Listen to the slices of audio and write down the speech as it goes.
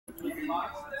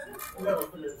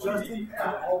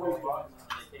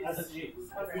As an 8.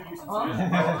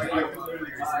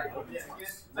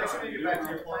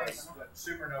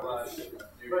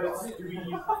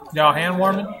 Y'all hand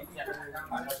warming?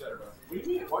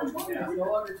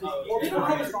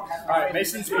 Alright,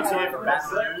 Mason's ETA for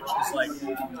Baton Rouge is like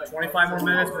 25 more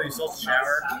minutes, but he still has to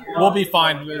shower. We'll be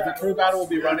fine. The crew battle will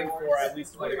be running for at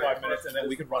least 25 minutes, and then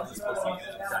we can run this post game.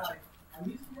 Gotcha.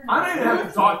 I don't even have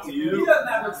to talk to you. He doesn't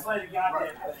have to explain a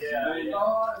goddamn thing. Yeah. You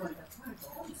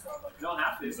don't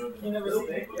have to. You never see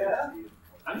it. Yeah.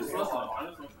 I'm just listening.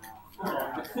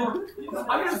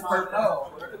 I'm just perfect.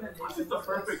 I'm just a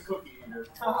perfect cookie eater.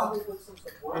 Oh!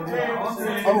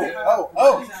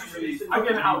 I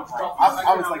get out. I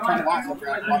was like trying to watch it.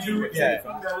 Yeah.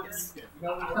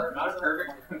 Not a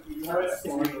perfect cookie eater.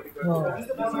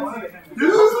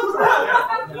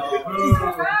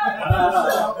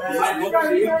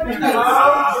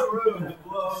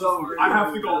 So I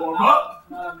have to go warm up.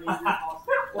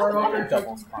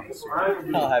 Doubles connoisseur.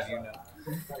 I'll have you know.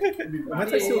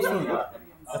 Once I see what's going on.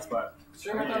 That's fine.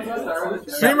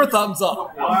 Streamer thumbs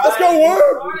up. Let's go,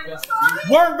 Worm!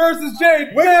 Worm versus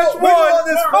Jade. Which one?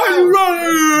 Are you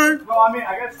running? Well, I mean,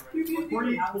 I guess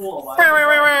pretty cool.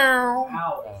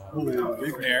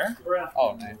 Air.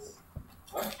 Oh, nice.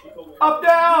 Up,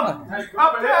 down!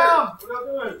 Up, down!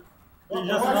 He's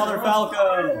just another Falco.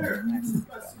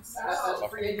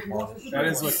 That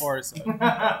is what Forrest said.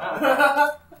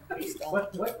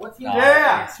 What's he?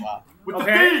 Yeah! Wow. With the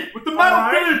feet! With the metal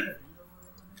feet!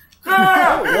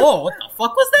 Yeah! Whoa, what the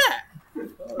fuck was that?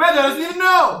 Meta doesn't even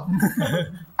know!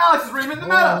 Alex is reading the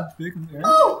meta!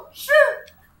 Oh,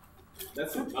 shit!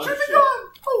 That's some Shoot other the shit. gun!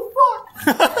 Oh,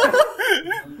 fuck!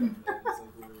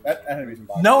 That had to be some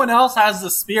box. No one else has the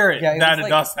spirit Yeah, it that was it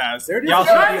like- does has. There it is. Y'all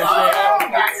should be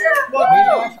ashamed. Wave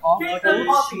dash off like a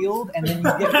shield, and then you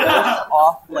get pushed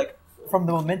off like from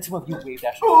the momentum of you wave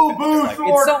dashing. Boo, boo, Like,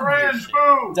 sword, some weird friend, shit.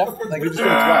 boo! Definitely, like you're just doing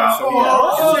twice. So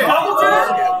Oh,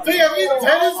 yeah. shit. Damn, you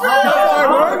tennis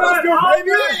Let's go,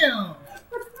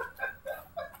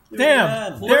 baby!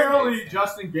 Damn. Clearly,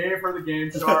 Justin gave her the game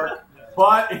shark,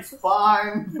 but it's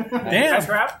fine. Damn.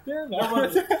 Crap.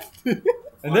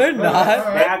 And they're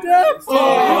not.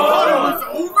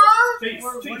 Oh,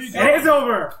 It is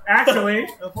over, actually.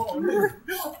 No,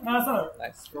 it's not.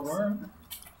 Nice.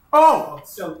 Oh!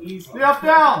 So easy. The up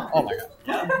down! Oh my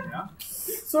god.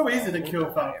 So easy to kill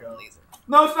Falco.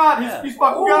 No, it's not. He's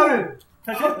fucking goaded.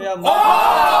 Yeah,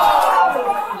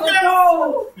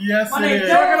 No! Yes, Money, it is.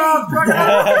 check it out. Check it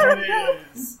out. It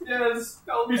is. Yes.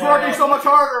 He's working so much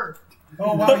harder.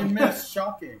 Oh, wow, he missed.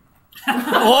 Shocking.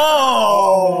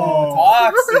 Whoa.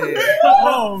 Toxic.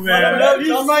 Oh, man. He's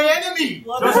my enemy.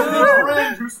 Justin is a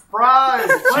friend who's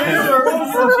surprised.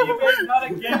 Not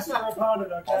against your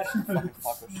opponent, okay?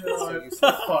 Fuck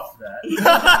that.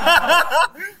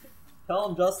 Tell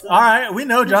him, Justin. All right, we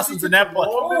know Justin's a net player.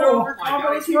 Oh, my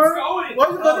God, it keeps going.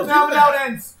 Now it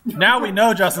ends. Now we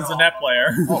know Justin's a net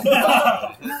player.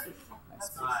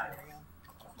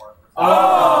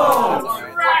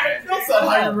 That's not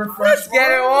how you refresh.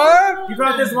 Get it, Worm. You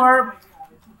got this, Marv.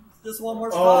 Just one more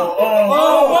Oh, spot.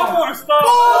 one more spot.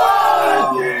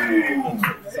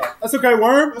 That's okay,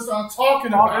 Worm. That's what I'm talking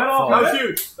about. That was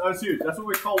huge. That was huge. That's what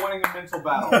we call winning a mental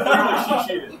battle. Clearly, she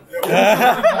cheated.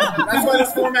 That's why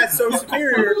this format's so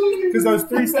superior, because those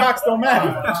 3 stocks don't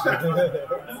matter.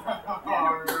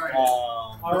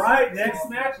 All right, next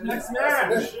match.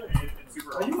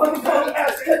 Are you fucking calling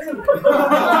ass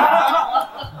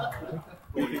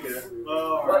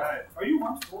All right. Are you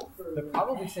one full? They're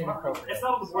probably saving progress. It's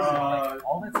not on the board.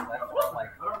 All that's left is like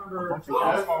I don't a remember. bunch of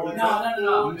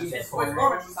No. It's It's quick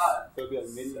forward. So it'd be like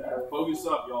mini. Focus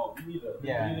up, y'all. You need to.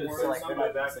 Yeah, You need to it's send like somebody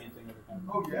they're back. the same thing every time.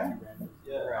 Oh, yeah?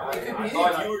 Yeah. Right. I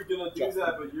thought you were gonna do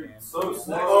that, but you're so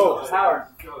slow. Oh, Howard.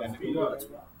 Speed up.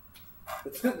 The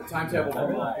timetable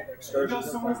for excursions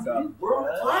is fucked up. We're on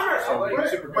the timer. So we're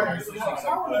super good.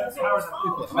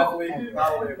 Probably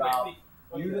about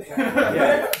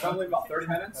probably about 30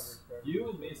 minutes. You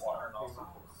and Mason are not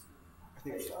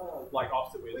Like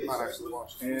opposite ways. I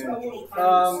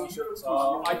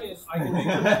can make I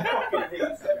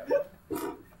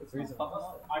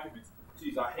can make some.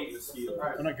 Jeez, I hate mosquitoes.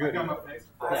 I'm not good. I have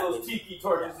those tiki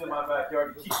torches in my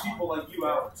backyard to keep people like you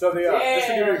out. So the just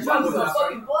to give you an example,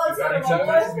 fucking blood.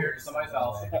 somebody's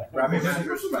house, grab a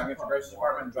manager's, grab a grocery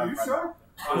department, and drive You right sure?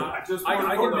 I just I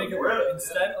can make it work.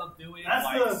 Instead of doing That's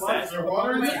like the set your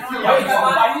water. One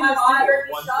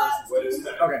person.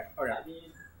 Okay.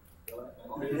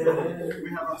 We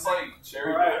have It's like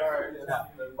cherry.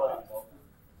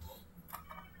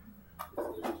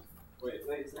 Wait.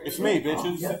 It's me,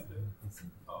 bitches.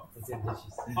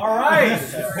 All right.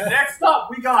 Next up,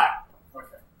 we got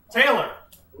Taylor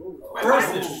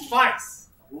versus Spice.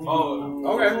 Oh,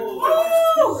 okay.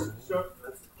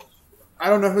 I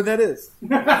don't know who that is.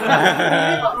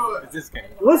 It's this game.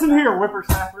 Listen here,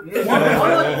 whippersnapper. Let me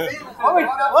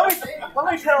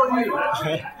tell you.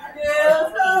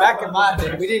 Back in my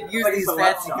day, we didn't use these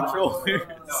fancy controllers.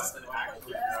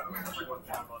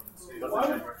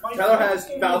 Tyler has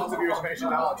thousands of years of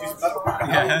ancient knowledge.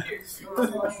 Yeah.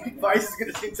 Vice is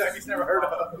going to sing songs he's never heard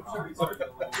of. He's heard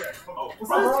it.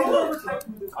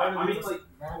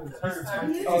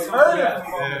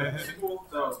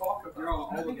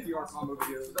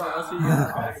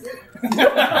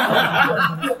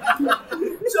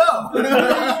 So,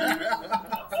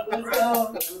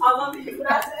 I love that you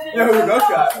got it. you know who we both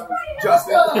got?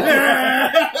 Justin.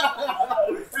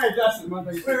 Hey, Justin, you're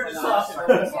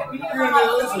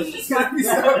gonna listen. It's gonna be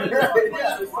so great.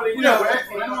 You know,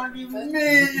 me,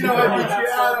 you know, I beat you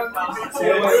out on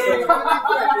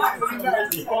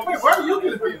Wait, why are you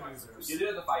gonna be in this? You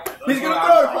did the fight. He's gonna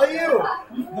throw it, play you.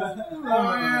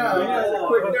 Oh yeah,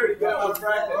 quick dirty go on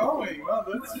practice. Oh wait, well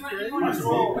that's great.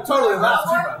 Totally left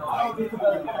too.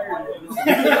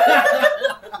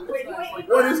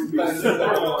 What is competitive?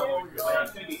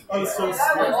 I'm so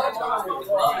scared.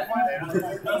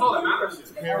 That's all that matters.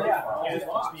 Yeah,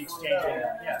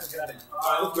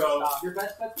 let's go. Your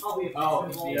best bet's probably Oh,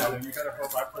 yeah, then you gotta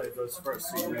hope I play those first.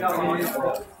 So you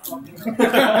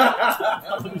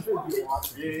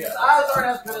I was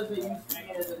already as good as they used to be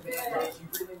as a advantage. You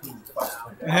really need to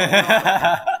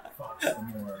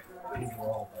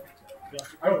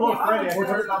I both ready. I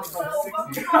heard about 60.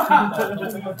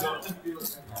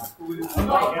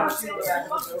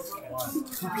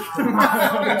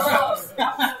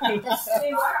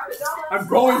 I'm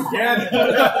going again.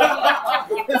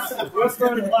 What's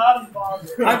going loud and bomb?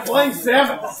 I'm playing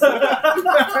sevens. We're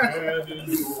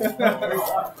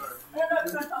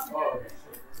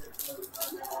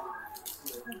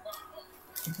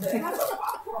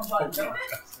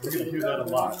gonna do that a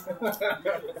lot.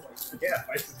 Yeah,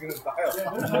 Vice is going to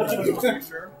dial.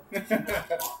 Sure.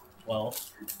 Well,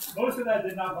 most of that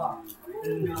did not bomb.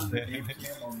 He's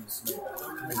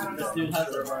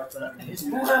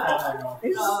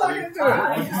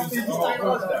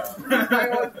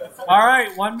All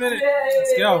right, 1 minute.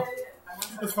 Let's go.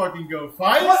 Let's fucking go.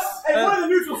 Fight. Hey, what are the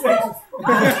neutral stations?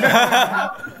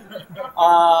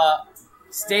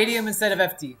 Stadium instead of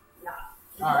FT.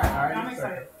 All right. I'm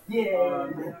excited.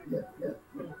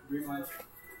 Dreamland.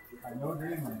 No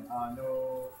Dreamland.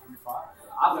 No 3-5.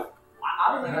 I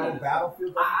don't No know.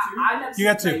 Battlefield. You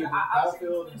got two.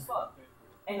 Battlefield.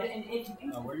 And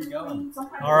Where are you going?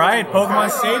 All right, Pokemon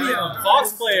Stadium.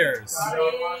 Fox players.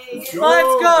 Let's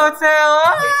Let's go, Taylor.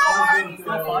 Last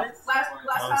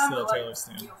I'm time, still Taylor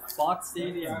Stan. Fox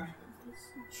Stadium.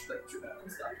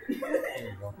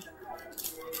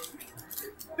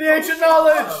 The ancient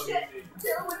knowledge.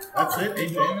 That's it?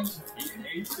 8 damage?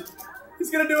 He's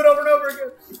gonna do it over and over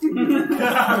again.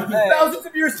 Thousands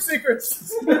of years of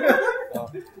secrets.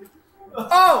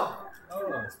 Oh.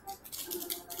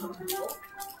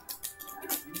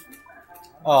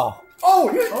 Oh,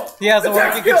 Oh. he has a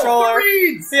Attack working skill, controller. the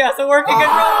reeds. He has a working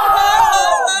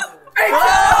controller.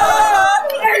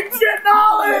 Ancient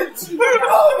knowledge.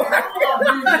 Oh my God.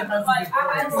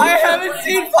 I haven't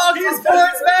seen Fox's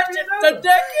sports match in a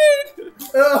decade.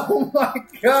 Oh my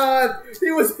God.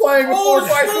 He was playing before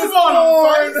Vice was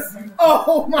born.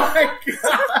 Oh my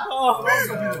God.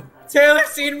 Oh. Taylor's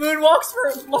seen moonwalks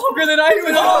for longer than I've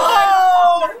been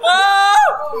alive.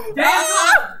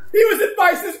 He was at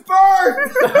Vice's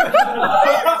birth.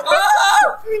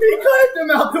 He claimed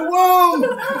him out the womb.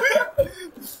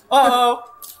 Uh-oh.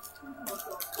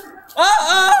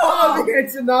 Oh, the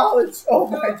ancient knowledge. Oh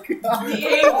my God. the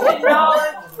ancient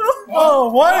knowledge. Oh,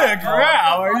 what a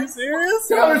grab. Are you serious?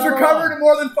 Tyler's recovered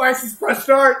more than Vice's press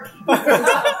start. Let's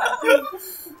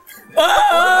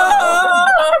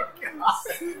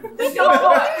go,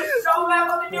 boy. Show them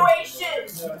on the new Asian.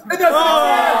 It doesn't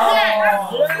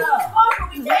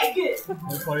We take it. The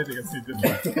funny thing is he did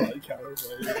that.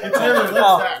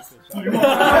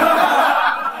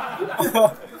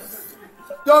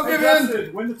 Don't give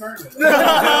in. Win the tournament.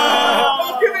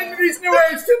 Don't give in to these new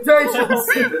age temptations.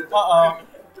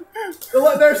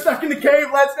 They're stuck in the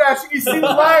cave. Let's dash. He's seen the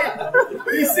light.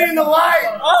 He's seen the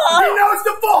light. He knows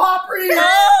the full hop read.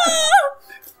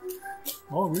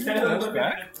 Oh, really? That's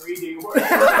back?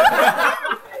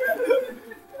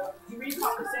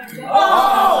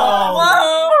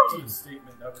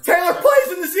 Taylor plays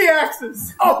in the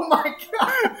Z-axis. Oh my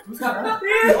God.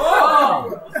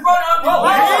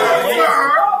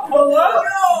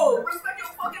 Hello? Respect your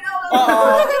fucking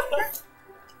elder.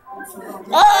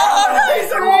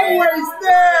 He's always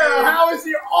there! How is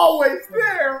he always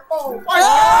there? Oh my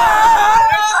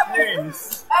god!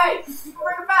 Hey,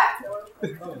 bring it back.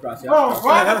 Oh,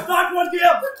 right, let's knock one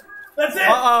down. That's it.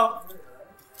 Uh-oh.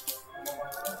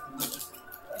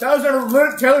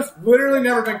 Taylor's literally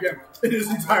never been given in his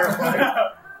entire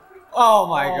life. Oh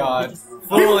my god.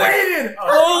 He waited!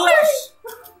 Foolish!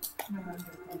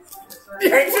 The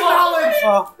ancient knowledge!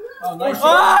 Oh. Nice.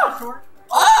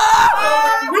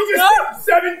 Ah! We just got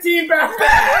 17 back.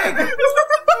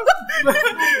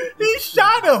 He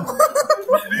shot him.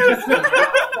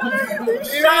 He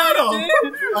shot him.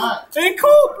 In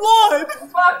cold blood!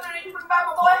 Fuck, did you bring back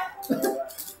my boy?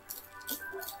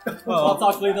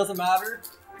 Toxically doesn't matter.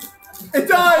 It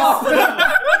does!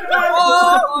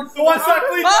 The one shot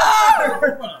clean.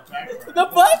 The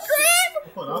butt cream? I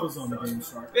thought I was on the game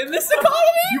shark. In this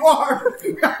economy? You are!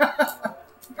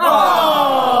 Oh!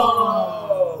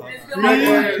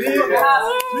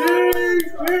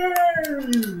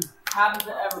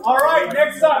 All right,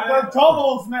 next up, the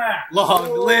doubles match.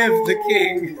 Long live the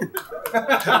king.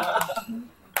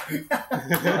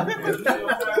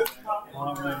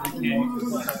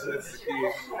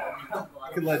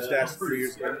 Could ledge dash 3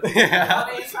 years ago. Yeah.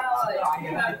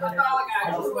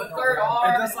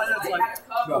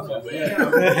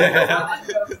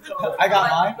 I got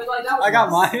mine. I got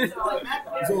mine.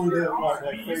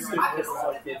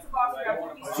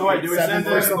 So wait, do we send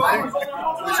in something?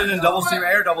 We send in doubles team A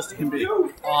or doubles team B?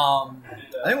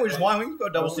 I I think we just want. We can go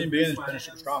doubles team B and just finish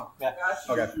it strong. Yeah.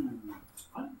 Okay.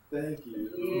 Thank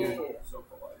you.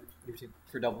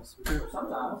 For doubles. Who's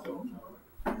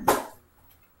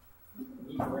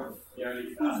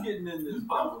getting in this?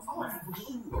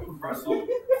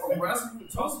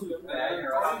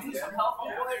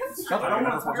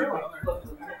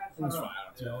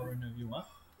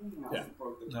 Yeah.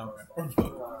 No.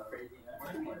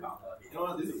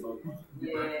 This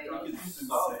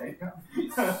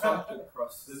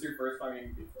is your first time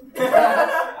getting pizza.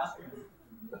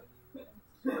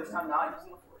 First time not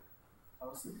using the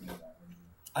fork.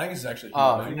 I think this is actually.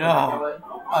 Oh no.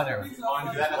 Oh, never mind.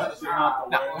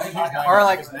 No. Or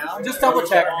like, just double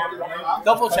check.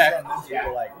 Double check.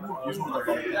 Like, usually they're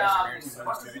like experienced in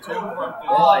this 2v2.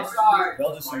 Like,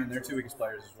 they'll just send in their 2 weakest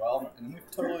players as well, and then we have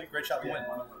a totally great shot to win.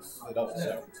 The doubles,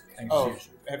 so. Oh,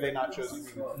 have they not chosen?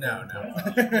 No.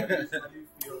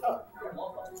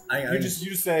 You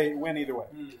just say win either way.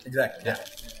 Exactly. Yeah.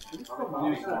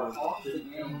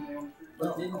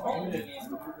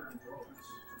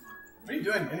 What are you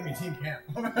doing? Enemy team camp.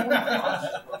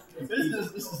 This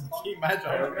is team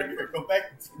matchup over here. Go back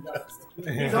and team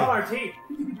Justin. He's on our team.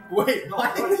 Wait,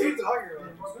 what? No,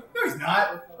 he's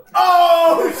not.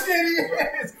 Oh shit, he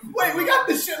is. Wait, we got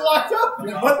this shit locked up.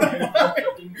 What the fuck?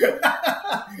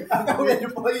 I thought we had to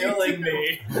play killing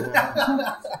me.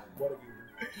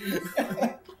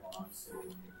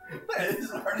 This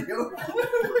is already over.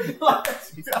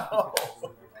 Let's go.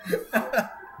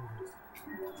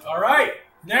 All right.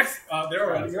 Next, they're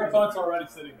already. Your thoughts already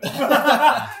sitting there.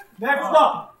 Next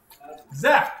up,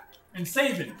 Zach and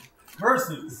Saban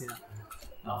versus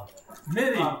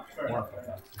Minnie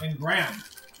and Graham.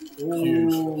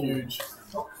 Huge.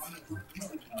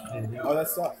 Oh, that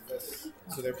sucks.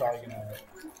 So they're probably gonna.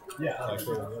 Yeah. Like,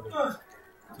 for the other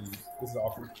teams. This is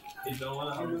awkward. He's the one.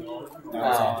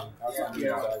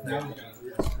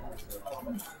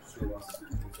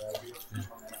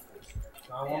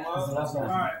 All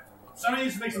right. Somebody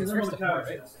needs to make some room in the couch.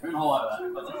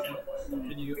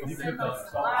 Can you pick this?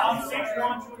 I'm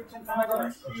 6'1",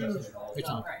 210 Which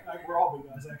one? We're all big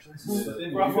guys, actually.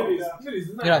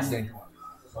 You're not staying.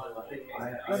 What am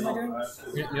I doing?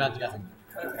 You're not guessing.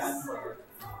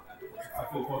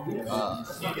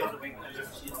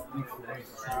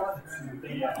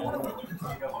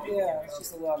 Yeah, it's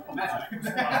just a lot of fun.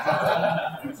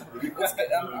 That's good.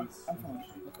 I'm fine.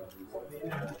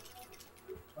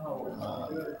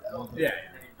 Yeah.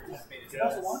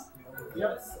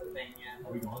 Yep.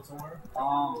 Are we going somewhere?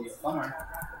 Summer.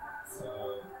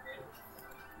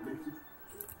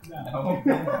 No.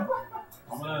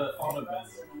 I'm gonna bend.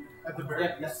 At the very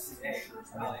Yes.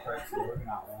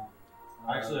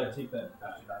 Actually, I take that.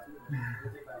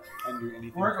 and do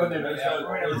anything. We're going there. Let's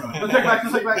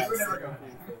take back.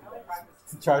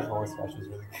 Charge forward special is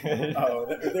really good. Oh,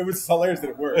 it was hilarious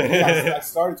that it worked. I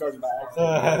started charging by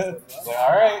accident.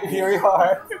 Alright, here we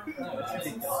are.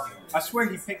 I swear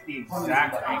he picked the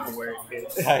exact angle where it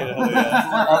hits. I know,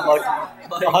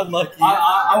 yeah. Unlucky.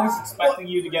 I was expecting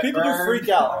you to get People do freak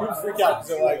out. People freak out because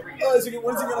they're like, "Oh, when's he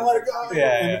gonna let it go?"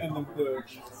 Yeah. And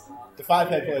the The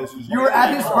 5-head plays. You were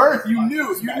at his birth. You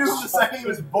knew. You knew the second he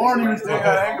was born he was doing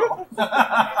that angle.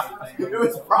 It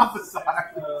was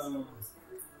prophesied.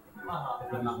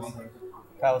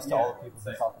 That was to all the people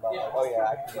who talk about, like, oh yeah,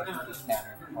 I can get this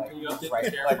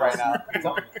cannon, like right now.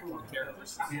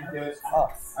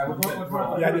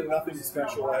 Oh. Yeah, I did nothing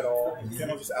special at all. Ken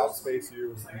will just outspace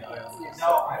you.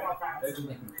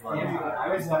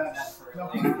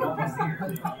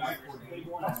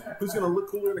 Who's gonna look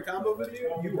cooler in a combo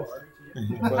video? You are.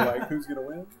 But like, who's gonna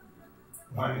win?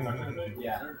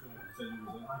 Yeah.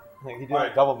 Like, he did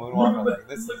a double moonwalk. I'm like,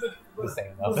 this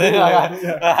ain't nothing.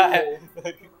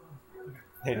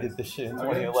 They did this shit in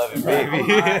 2011, baby. Oh,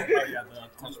 yeah, the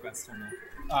touch best on the.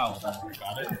 Oh,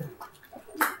 got it.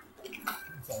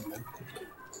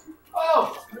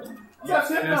 Oh! Yes,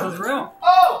 This is real.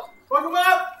 Oh! Welcome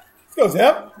up! Let's go,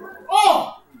 Zep.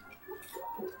 Oh!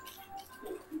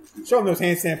 Show him those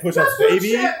handstand push-ups, That's baby.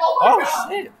 shit. Oh, my God.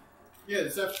 Shit. Yeah,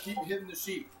 Zeph, keep hitting the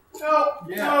sheet. No,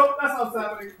 no, that's not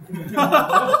happening.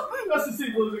 That's the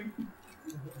sheep losing.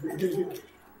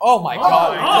 Oh my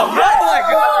god. Oh my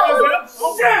god.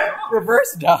 Oh, shit!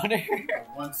 Reverse downer.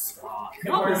 One stop.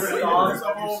 Eight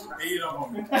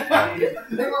of them.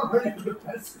 They were ready for the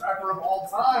best scrapper of all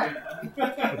time.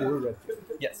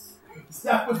 Yes.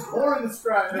 Steph was born in the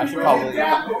scrap. I should probably-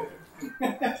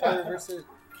 Reverse it.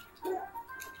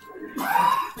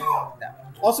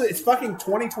 Also, it's fucking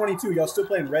 2022. Y'all still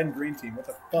playing red and green team. What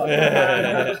the fuck?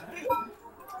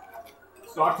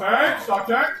 Stock tank, stock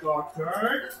tank, stock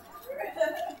tank.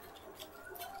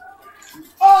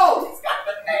 Oh, he's got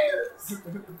the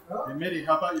nails. Hey, Mitty,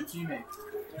 how about your teammate?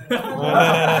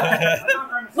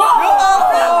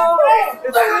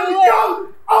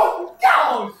 Oh,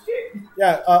 God!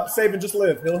 Yeah, Saban, just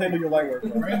live. He'll handle your light work.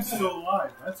 Graham's still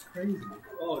alive. That's crazy.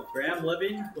 Oh, Graham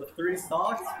living with 3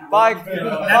 stocks? Bye.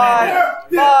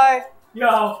 Bye.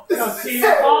 Yo, team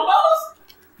combos?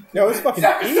 Yo, it's fucking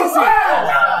easy.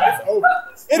 It's over.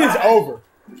 It is over.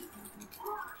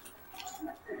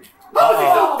 How is he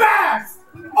so fast?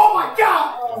 Oh my God!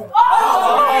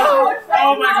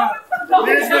 Oh my god.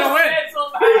 He's gonna win.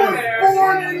 He was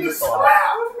born in the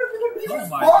scrap. He was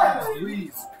born.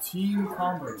 Please, team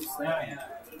combos.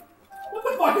 What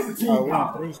the fuck is a team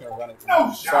combo? We're just gonna run it. No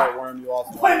shot. Sorry, Worm, you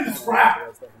lost. Play the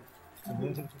scrap.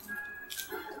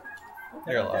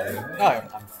 You're alive. No, I'm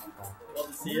Want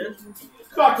to see it?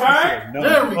 Stock tank. No.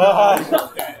 There we go. Let's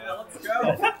go.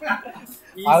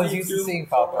 I was used to seeing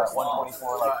Falco at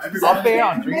 124, like, everybody- up there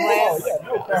on Dreamland.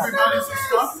 Like, Everybody's a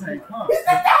stock tank, huh?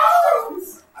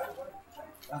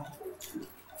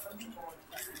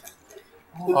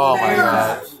 oh my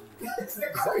god.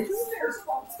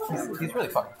 He's really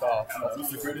fucking fast. He's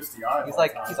the greatest DI. He's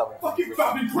like, he's over. Fucking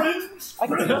Bobby Prince. I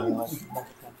can do it like,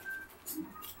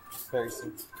 very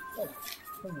soon.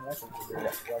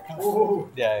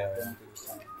 Yeah.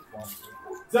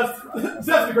 That's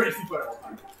the greatest team player of all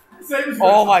time. Saban's the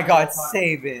Oh greatest my team god, player of all time.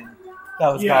 Sabin. That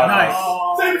was Yeah, godlike. nice.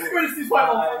 Saban's the greatest team player of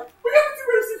all time. We got the 2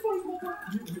 greatest team players of all time.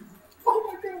 Oh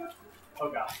my god. Oh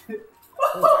god.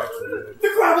 The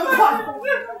grab of the platform.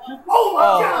 Oh my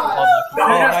god.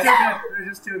 Unlucky. They're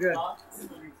just too good.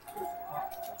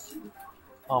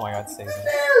 Oh my god, Sabin.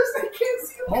 Stairs. They can't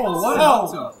see them. Oh, what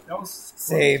else? That was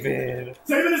Sabin.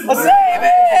 Saban is A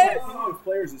Sabin! Those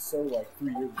players is so like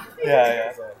 3 years ago.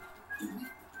 Yeah.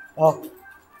 Oh.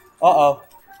 Uh-oh.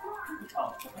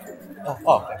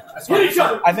 Oh, okay. Hit each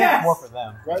other. I meant Yes. more for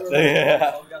them. Right.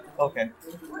 Yeah. Okay.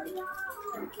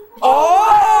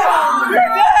 Oh! You're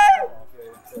dead!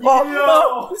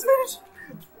 Oh, this bitch.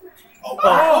 Oh,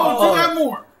 got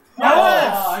more.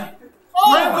 Yes!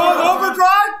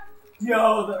 Overdrive.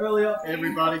 Yo, the early up.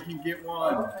 Everybody can get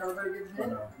one. Everybody gets Oh, hit.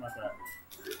 no, not that.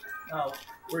 Oh,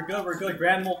 we're good.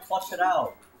 Graham will clutch it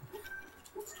out.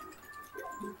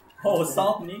 Oh,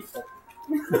 soft knee.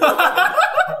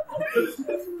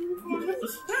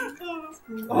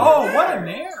 Oh, what a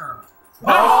nair!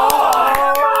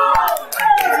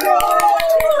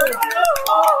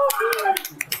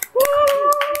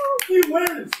 He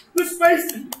wins the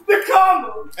spacing, the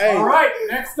combo. Hey. All right,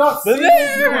 next up.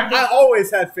 I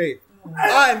always had faith.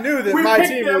 I knew that We my picked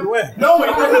team them. would win. No,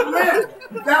 it didn't win.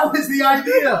 That was the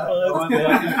idea.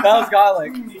 That was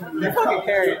godlike. You fucking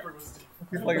carried.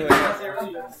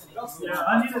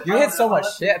 You hit so much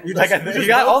shit. You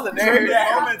got all the nerves.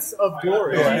 Moments of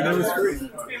glory. Yeah. And it was free.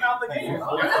 Came out the game.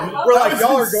 We're like,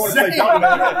 y'all are going to play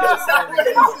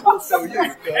dominant. So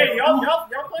you. Hey, y'all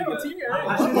playing a team here.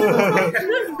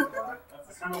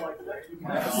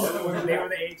 They were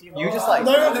the 18. You just like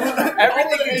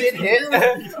everything you did hit,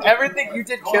 everything you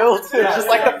did killed. It was just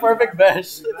like the perfect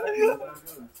mesh.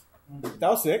 That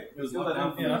was sick.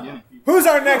 Who's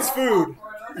our next food?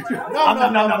 No.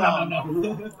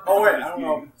 Oh wait, I don't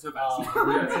know.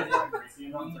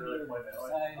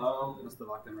 What's the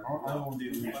lockdown?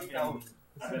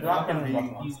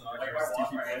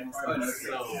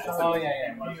 Oh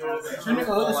yeah.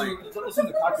 Listen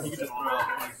to Cocker. He could just throw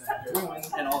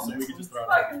out. And also, we could just throw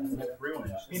out 3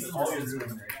 wins.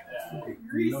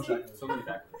 No shot. So many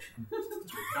factors.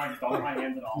 Don't my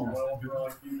hands in olive oil for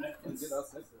like a few minutes.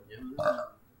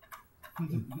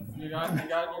 You got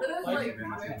Literally,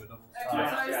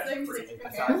 exercise things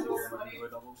like casual money.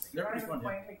 They're already fun.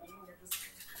 Playing the game, you're just.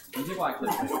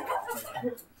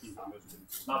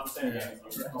 Not the same game.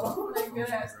 Like good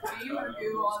ass game or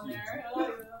goo on there. I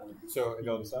like that. So it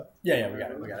goes up? Yeah, we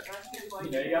got it.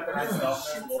 Yeah, you got the right stuff.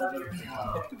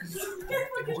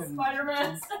 Freaking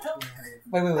Spider-Man.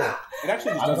 Wait. It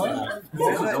actually just doesn't.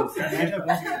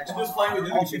 Just playing with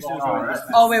new shit.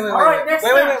 Oh, wait. All right, next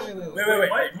Wait. match. I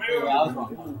was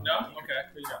wrong. No? Okay.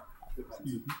 Here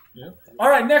you go. All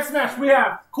right, next match we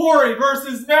have Corey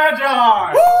versus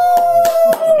Magi.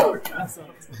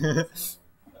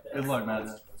 Good luck,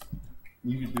 man.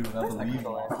 You can do it. I believe.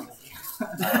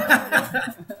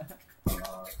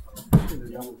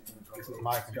 This is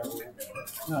my control.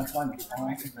 No, it's fine.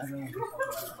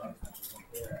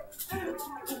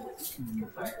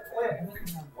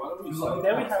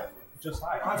 Then we have just I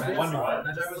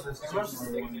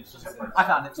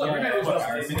found it.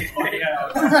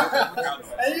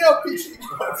 Hey, yo, Peachy.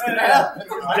 What's gonna happen?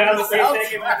 Yeah, the same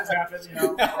thing if that just happened, you know.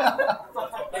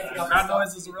 Crowd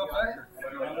noise is a real factor.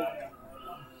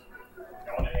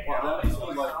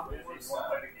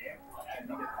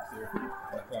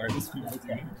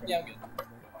 Yeah, I'm good.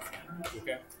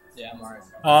 Okay. Yeah, I'm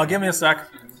alright. Give me a sec.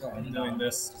 I'm doing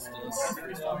this.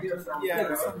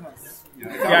 Yeah.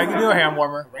 Yeah, I can do a hand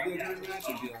warmer.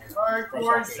 Alright,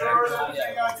 Corey, sure.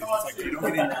 You don't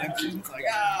get any redemption. It's like,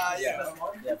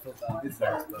 Yeah, flip that. it's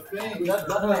there.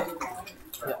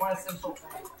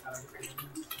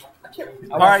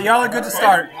 All right, y'all are good to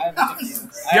start.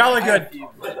 Y'all are good. I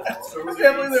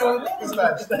can't believe they won this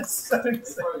match. That's so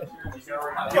insane.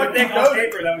 Good thing on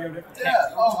paper that we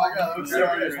Yeah. Oh my god, that was so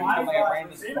good.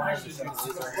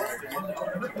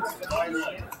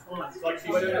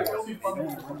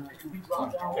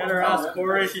 Get her ass,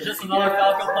 Corey. She's just another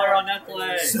Falcon player on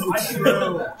Netflix. So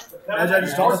true. As I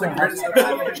just told the greatest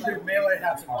melee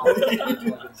happened.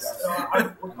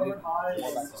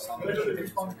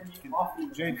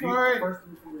 JP,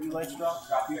 you like drop?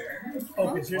 Oh,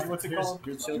 here's what's it called?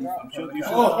 Good shield drop.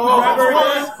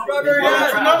 Rubber,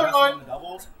 yes, another one.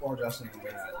 Doubles or Justin?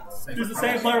 She's the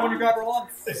same player when you grab her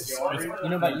once. You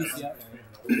know about UCF?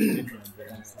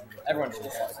 Everyone should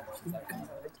just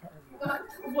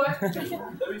What? I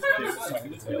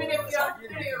mean, if the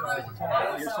opportunity arises,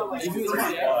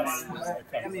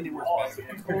 I mean, it was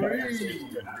Why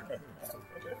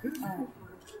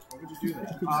would you do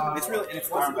that? It's really, and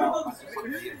it's less about the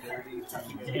ability to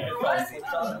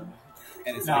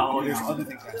and it's like, there's other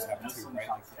things that just happen too, right?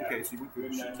 Like, okay, so you went through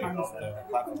the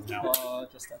platform now,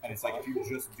 and it's like if you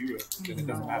just do it, then it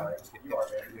doesn't matter. Just get hit.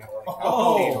 You have to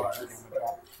like,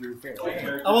 through fair.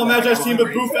 I'm on Magi's team, but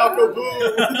Boo Falco Boo.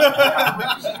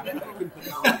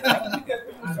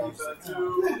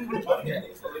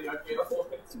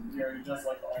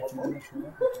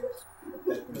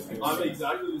 I'm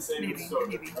exactly the same as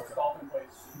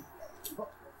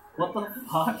What the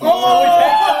fuck? Oh,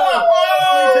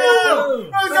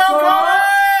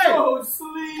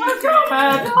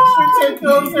 we take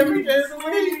those every day of the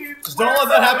week. Just don't let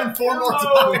that happen 4 more times.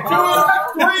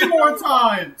 Do it 3 more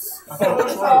times.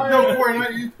 No, 4,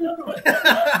 not you.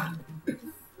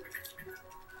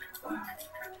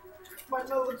 My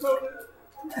melatonin.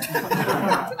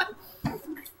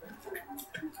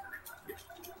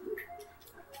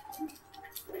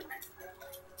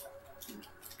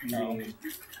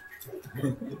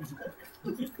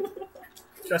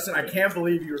 Justin, I can't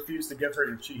believe you refused to give her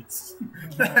your cheats.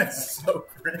 That's so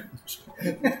cringe.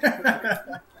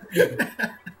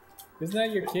 Isn't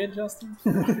that your kid, Justin?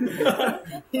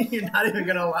 You're not even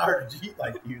going to allow her to cheat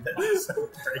like you. That's so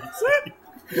crazy.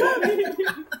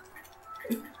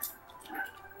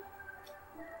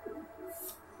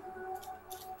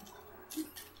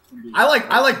 I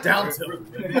like down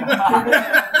tilt.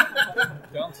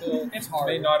 Down till it's May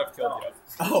hard. not have killed yet.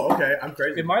 Oh, okay. I'm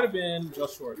crazy. It might have been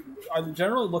just short. I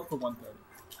generally look for 130.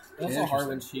 It's also hard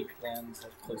when she lands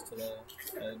like close to the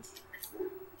edge.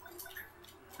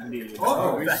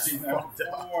 Oh, that's fucked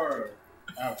up.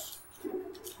 Ouch.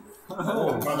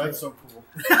 Oh, wow, that's so cool.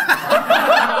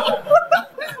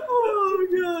 Oh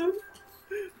god.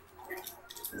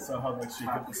 So how much she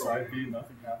hit the side B,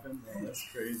 nothing happened. Oh, that's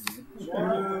crazy.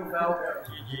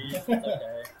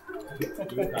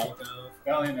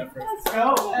 Valiant effort. Let's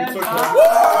go. We took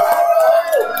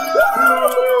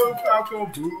Falco,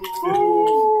 boo!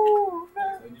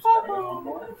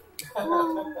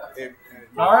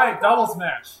 All right, doubles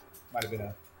match. Might have been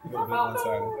a little bit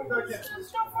one-sided.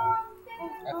 I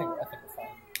think we're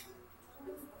fine.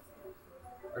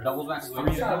 Or doubles match 3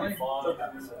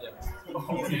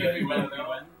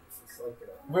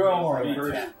 We're all right.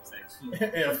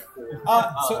 If.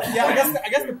 So yeah, I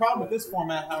guess the problem with this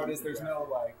format, how it is, there's no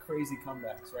like crazy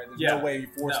comebacks, right? There's no way you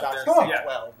force stops to take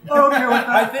 12. Okay,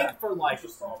 I think for like a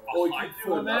high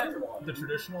format, the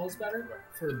traditional is better.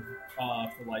 For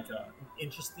like an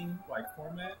interesting like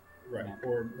format, Right.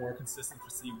 Or more consistent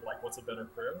to see like what's a better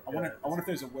crew. I wonder if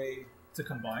there's a way to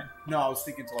combine. No, I was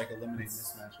thinking to like eliminate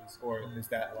mismatches, or is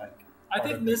that like? I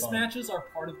think mismatches are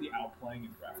part of the outplaying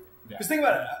and drafting. Because think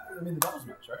about it. I mean, the doubles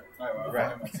match, right?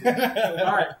 Right.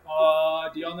 All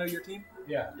right. Do y'all know your team?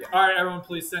 Yeah. All right, everyone,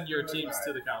 please send your teams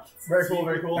to the couch. Very cool.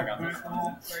 Very cool.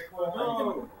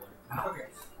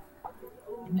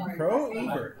 Pro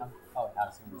Uber. Oh,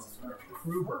 absolutely.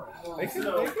 Kruber. They could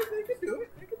do it.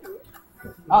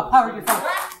 Oh, Howard, you're fine.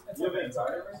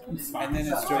 And then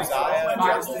it's Josiah and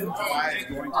Justin. Josiah is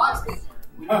going to.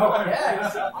 Oh, yeah. You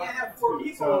can't have 4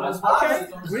 people. Okay.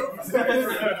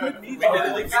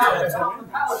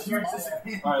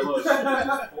 Alright, look.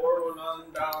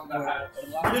 4-1 down the hatch.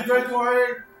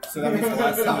 So that means the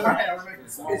last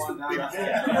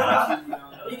time.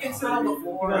 He can sit on the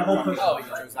floor. Oh, Josiah.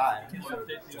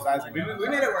 Josiah's We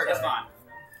made it work, it's fine.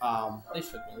 They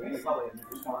should be. We're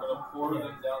gonna pour them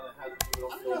down the hatch. We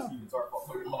don't feel like it's our fault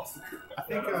that we lost the group. I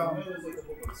think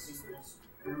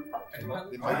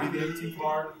it might be the 18th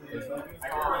card.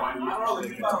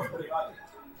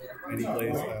 And he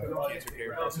plays cancer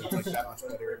character, so it's like that much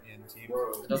better in team.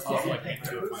 It does look like me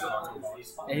too.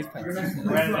 Yeah, he's playing.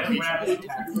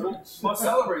 Let's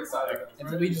celebrate side of it. And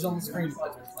Luigi's on the screen.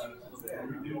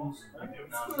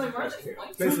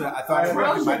 Basically, I thought it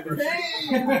might be.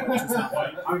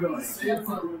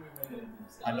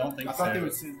 I don't think I thought they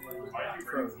would send the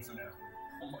pros.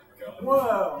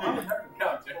 Whoa!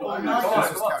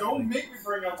 Don't make me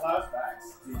bring up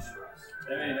flashbacks.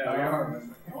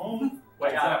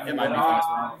 Wait, it might be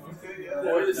faster.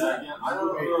 Wait a second. I don't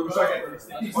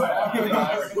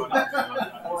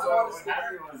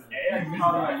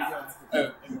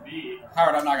know.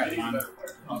 Howard, I'm not gonna mind.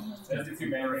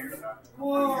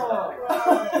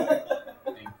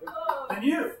 And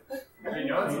you. Watching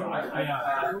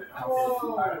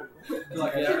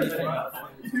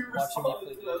me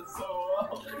play.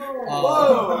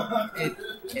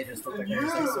 It just looked like there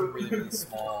was like some really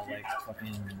small, like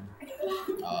fucking.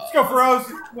 Let's go, Froze.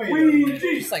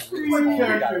 Just like really small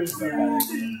characters.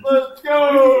 Let's go.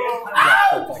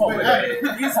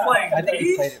 He's playing. I think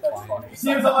he played it fine. It's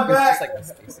Teams on my just back. like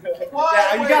mistakes.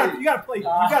 Yeah, you gotta play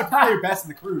your best in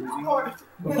the crew.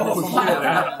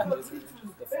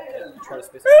 Try to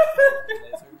space it.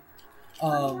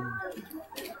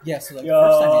 Yeah, so like the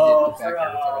first time he did the back air,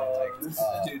 which I really liked.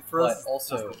 But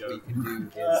also what you can do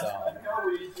is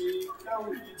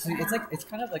so it's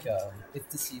kind of like it's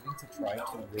deceiving to try to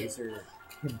laser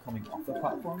him coming off the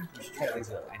platform. You should try to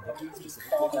laser behind him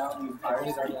specifically. If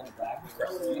he's already on the back,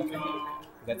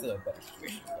 that's a better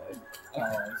situation.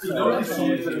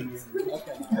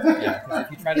 Yeah, because if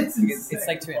you try to, it's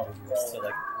like too ambiguous to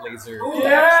like laser.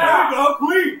 Go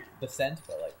Queen. Descent,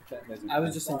 but like laser. I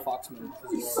was just in Fox mode.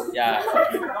 Yeah.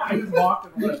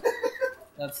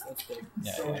 That's big.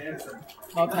 Yeah.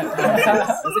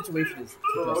 The situation is to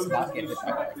just not get hit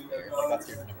by that player. Like that's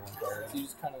your number one player. So you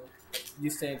just kind of, you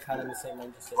stay kind of the same way,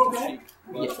 just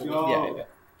Yeah.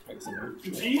 Like similar.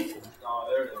 Oh,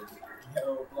 there it is.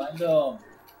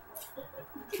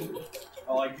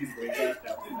 I like these waves.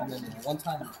 And then one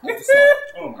time I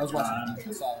was watching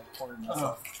I saw like corner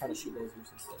myself trying to shoot lasers and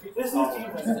stuff.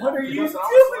 What are you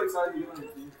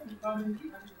doing?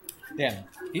 Damn,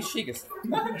 he's chic as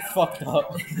fucked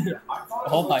up.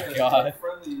 Oh my god.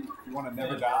 You want to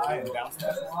never die and bounce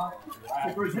that?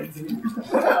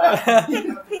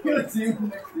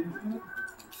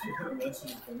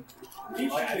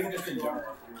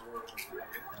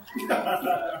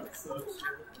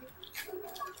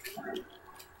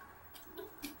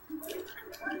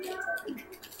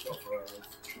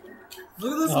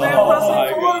 Look at this man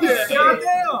pressing forward.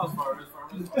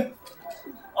 Goddamn.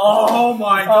 Oh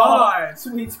my god.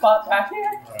 Sweet spot back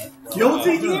here.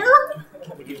 Guilty gear?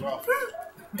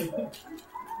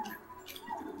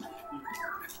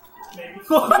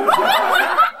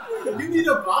 You need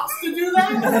a box to do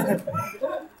that?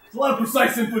 There's a lot of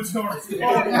precise inputs in order to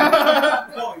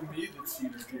Calling me the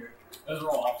cheater here. Those are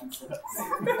all options.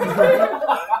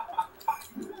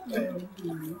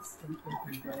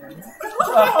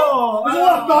 Oh, there's a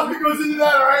lot of thought that goes into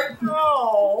that, right?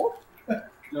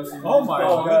 Oh my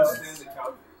god.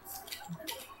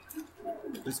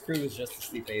 This crew is just the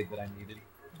sleep aid that I needed.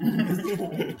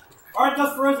 Alright,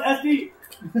 just for us, SD.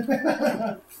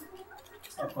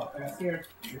 Oh, fuck. I got scared.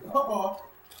 Ow.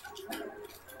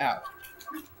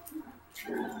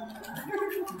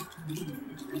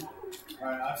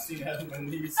 Alright, I've seen Heaven win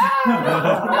these.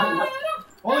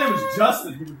 Only it was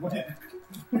Justin who would win.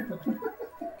 We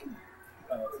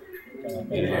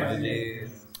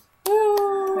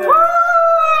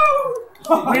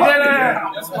did it!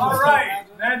 Alright,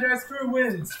 Magi's crew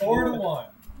wins 4-1.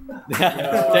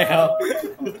 Damn. Oh,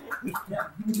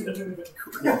 you're doing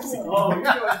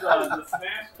the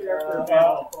Smash character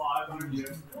battle live on you.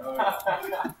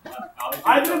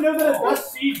 I didn't know that a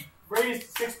best seed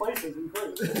raised 6 places in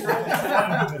crew.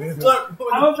 Look,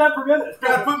 How is that permitted? I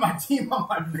gotta put my team on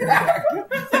my back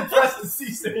and press the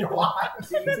C stay alive.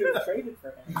 Traded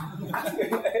for him.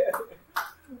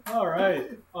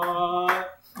 Alright.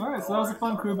 Alright, so that was a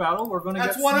fun crew battle. We're gonna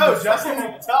That's get 1-0,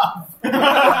 Justin. Tough. You're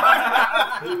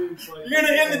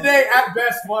gonna end the day at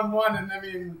best 1-1, and I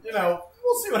mean, you know,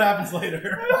 we'll see what happens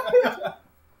later. I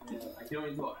can't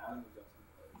wait until Adam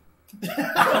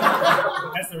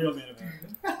That's the real main event.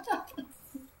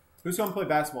 Who's gonna play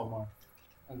basketball tomorrow?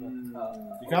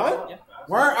 You coming? Yeah.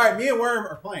 Alright, me and Worm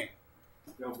are playing.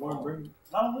 Not Olympic.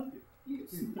 Yeah,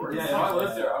 if I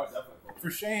lived there, I would definitely. For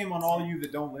shame on all you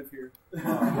that don't live here.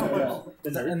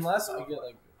 Unless I get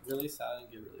like really sad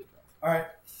and get really drunk. Alright.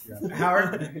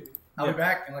 Howard, I'll be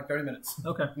back in like 30 minutes.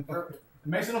 Okay.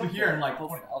 Mason will be here in like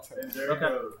 20. I'll try.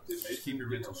 Okay. Just keep your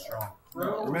mental strong.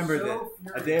 Remember that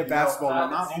a day of basketball will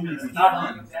not only be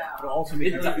fun, but also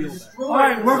make you feel better.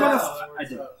 Alright, we're gonna. I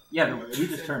did. Yeah, no, we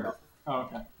just turned up. Oh,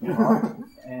 okay.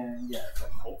 And yeah.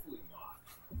 Hopefully not.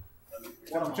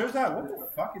 Josiah, what the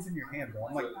fuck is in your hand, bro?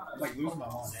 I'm like losing my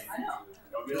mind.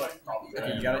 It'll be like probably.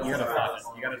 Okay, you gotta flop it.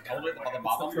 You gotta hold it on the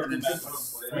bottom.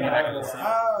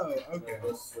 Oh, okay.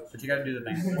 But you gotta do the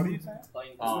thing. What are you saying?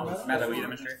 Matt, will you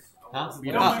demonstrate? Huh? Will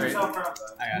you Don't demonstrate? yourself out.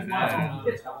 I got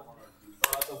it.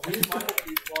 Fake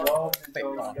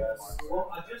phone.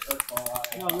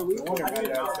 No wonder my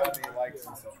dad's got me likes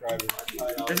and subscribers.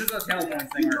 This is a channel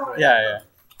thing where Yeah.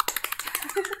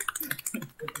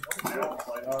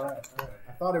 Alright. I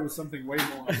thought it was something way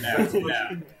more. No.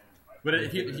 But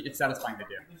it's satisfying to do.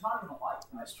 It's not even like.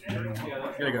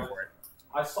 You gotta go for it.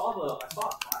 I saw it.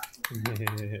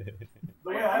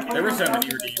 There were so many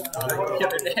redeemed the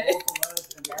other day.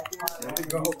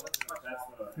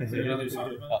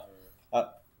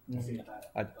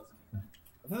 I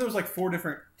thought there was like 4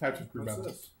 different types of crew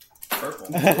battles. Purple.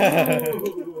 Damn.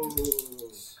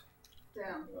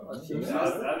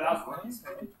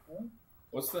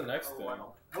 What's the next thing?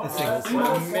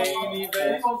 Main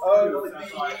event of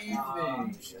the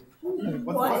evening.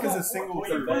 What the fuck is a single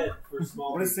crew?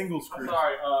 What is singles crew?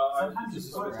 Sorry, it's a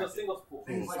singles pool.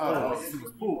 Singles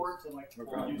pools.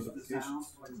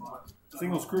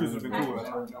 Singles crews would have been cool. I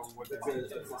don't know what that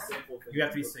means. You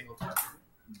have to be single.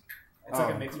 It's Oh.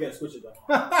 like a mix. You gotta switch it though.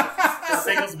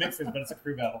 Singles mixes, but it's a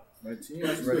crew battle. My team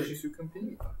is ready to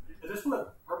compete. Is this what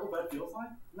a purple bed feels like?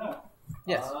 No.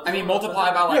 Yes. I mean,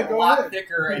 multiply by like a lot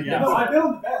thicker and No, I've been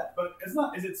on the bed, but it's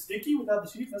not. Is it sticky without the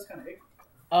sheets? That's kind of icky.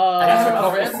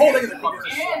 It's holding the cover.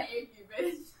 And icky,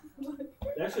 bitch.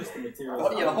 That's just the material.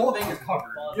 Oh, yeah, the whole thing is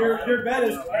covered. Your bed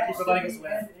is sticky, but like it's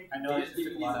wet. I know it's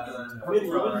just a lot of. Really,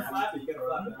 you wouldn't flap it. You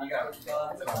gotta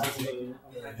flap it.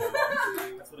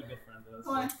 That's what a good friend does.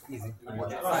 Come on. Easy.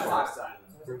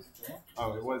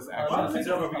 Oh, it was actually. It's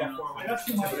over. We got 4. I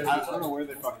don't know where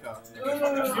they fucked up.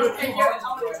 Hey, Garrett,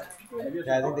 I'll do it.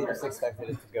 Yeah, I think they just expected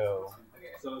it to go.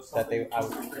 That they I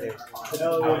would save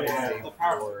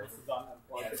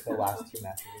for the last 2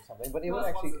 matches or something. But it would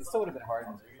actually, it still would have been hard.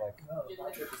 Like,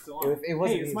 it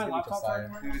wasn't easy to decide.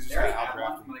 Dude, it's just trying to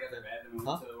outdraft me.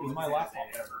 Huh? It's my laptop.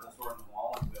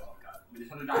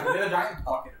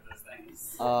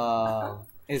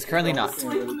 It's currently not.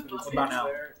 About now.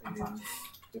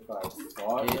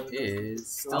 It is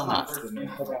still not.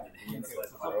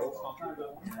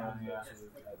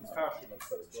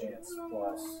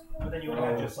 But then you would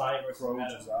have Josiah versus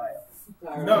Meta.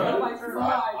 No, I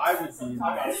would be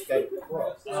instead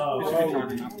pro.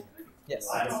 Yes.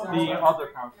 The other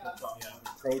couch.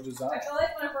 Pro Josiah. I feel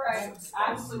like whenever I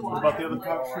actually What want about the other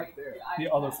couch right there? The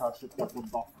other couch.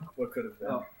 What could have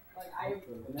been? like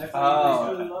I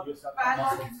Oh. bad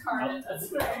luck incarnate.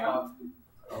 That's what I am.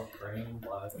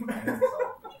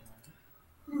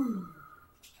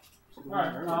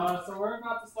 Alright, so we're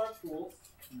about to start pools.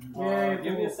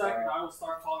 Give me a second, I will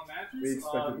start calling matches.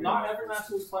 Not every match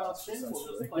we play on stream,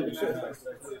 we'll just play the match.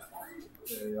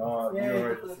 Oh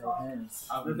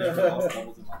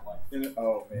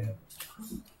man.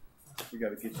 We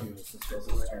gotta get you into some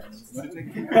special tournaments.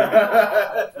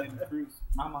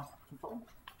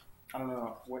 I don't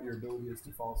know what your ability is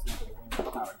to fall asleep at a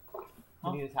win.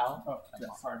 You need a towel? Oh,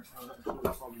 yeah, sorry.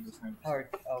 Howard,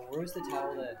 where was the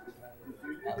towel that...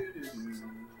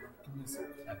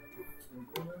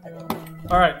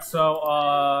 Alright,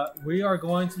 so we are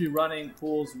going to be running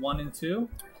pools 1 and 2.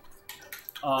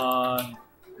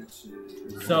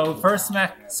 So first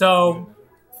match. So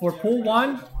for pool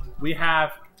 1, we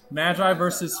have Magi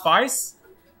versus Feist,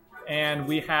 and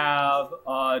we have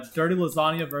Dirty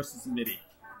Lasagna versus Midi.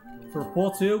 For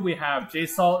pool 2, we have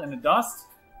J-Salt and the Dust,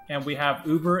 and we have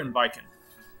Uber and Viking.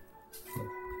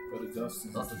 But the Dust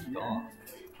is gone.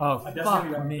 Oh,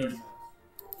 fuck me.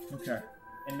 Okay.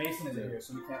 And Mason isn't here,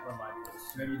 so we can't run my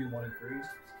pools. Maybe you do 1 and 3.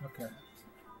 Okay.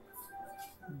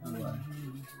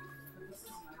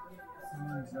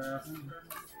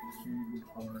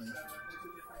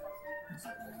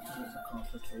 There's a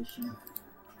complication.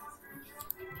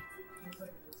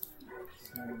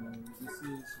 So this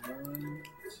is 1,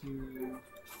 2.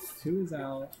 2 is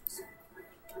out.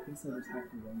 I guess I just have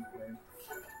to run play.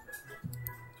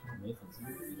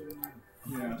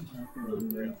 Yeah, I have to run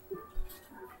play.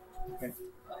 Okay.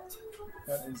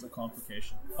 That is a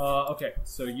complication. Okay,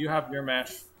 so you have your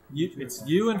match. It's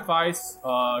you and Feist,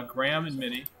 Graham and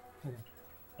Minnie.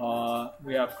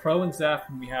 We have Crow and Zeph,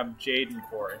 and we have Jade and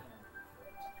Corey.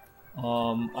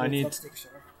 I need.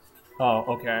 Oh,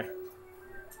 okay.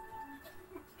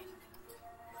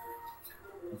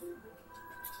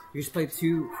 You just play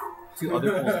two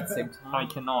other pools at the same time? I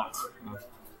cannot.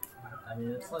 I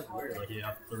mean, it's like weird. Like you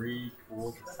have 3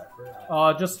 pools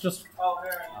separate. Just.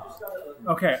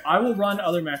 Okay, I will run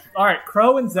other matches. All right,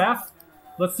 Crow and Zeph.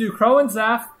 Let's do Crow and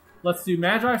Zeph. Let's do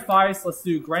Magi Feist. Let's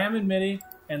do Graham and Minnie,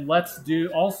 and let's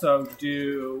also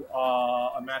do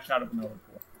a match out of another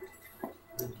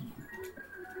pool.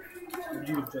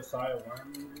 You Josiah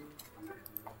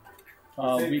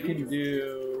We can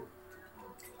do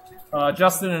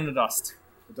Justin and the Dust.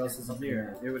 The Dust isn't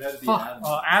here. It would have to be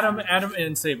Adam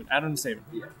and Saban. Adam and Saban.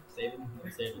 Yeah, Saban.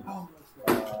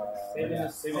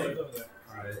 Saban over there.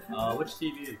 Alright. Which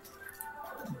TV?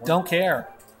 Don't care.